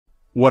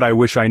What I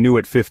wish I knew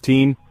at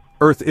 15,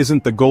 Earth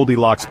isn't the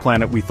Goldilocks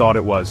planet we thought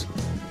it was.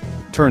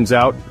 Turns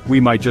out,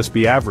 we might just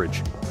be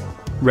average.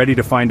 Ready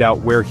to find out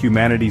where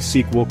humanity's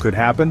sequel could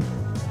happen?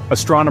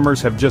 Astronomers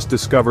have just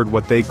discovered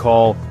what they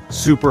call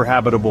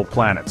superhabitable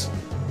planets.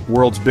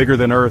 Worlds bigger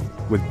than Earth,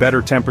 with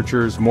better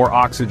temperatures, more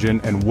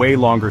oxygen, and way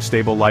longer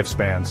stable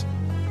lifespans.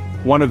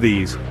 One of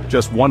these,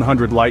 just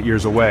 100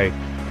 light-years away,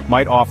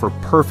 might offer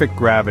perfect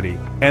gravity,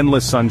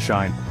 endless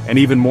sunshine, and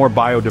even more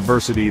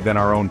biodiversity than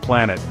our own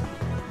planet.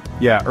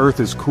 Yeah, Earth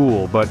is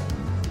cool, but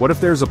what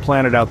if there's a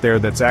planet out there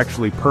that's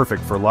actually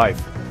perfect for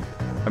life?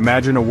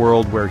 Imagine a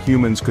world where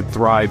humans could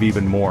thrive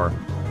even more,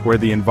 where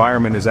the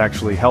environment is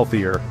actually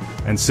healthier,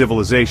 and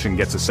civilization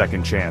gets a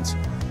second chance.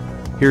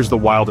 Here's the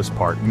wildest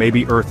part,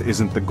 maybe Earth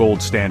isn't the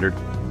gold standard,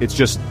 it's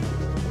just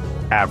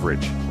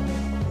average.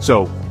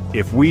 So,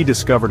 if we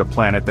discovered a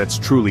planet that's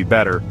truly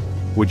better,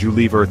 would you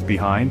leave Earth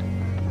behind?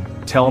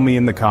 Tell me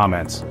in the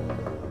comments.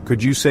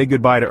 Could you say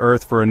goodbye to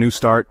Earth for a new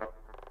start?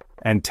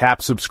 And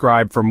tap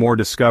subscribe for more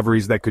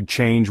discoveries that could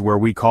change where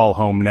we call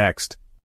home next.